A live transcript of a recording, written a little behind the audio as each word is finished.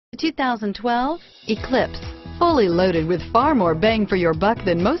2012 Eclipse. Fully loaded with far more bang for your buck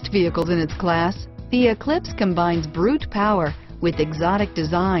than most vehicles in its class, the Eclipse combines brute power with exotic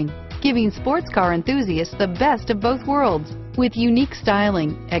design, giving sports car enthusiasts the best of both worlds. With unique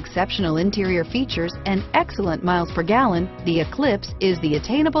styling, exceptional interior features, and excellent miles per gallon, the Eclipse is the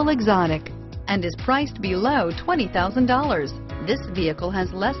attainable exotic and is priced below $20,000. This vehicle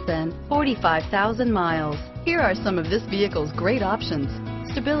has less than 45,000 miles. Here are some of this vehicle's great options: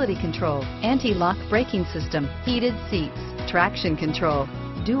 stability control, anti-lock braking system, heated seats, traction control,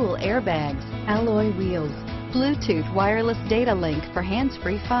 dual airbags, alloy wheels, Bluetooth wireless data link for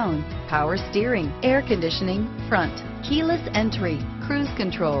hands-free phone, power steering, air conditioning, front, keyless entry, cruise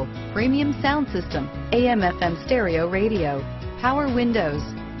control, premium sound system, AM/FM stereo radio, power windows,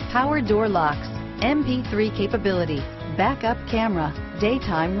 power door locks, MP3 capability, backup camera,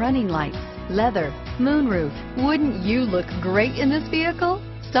 daytime running lights, leather, moonroof. Wouldn't you look great in this vehicle?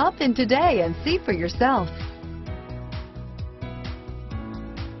 Stop in today and see for yourself.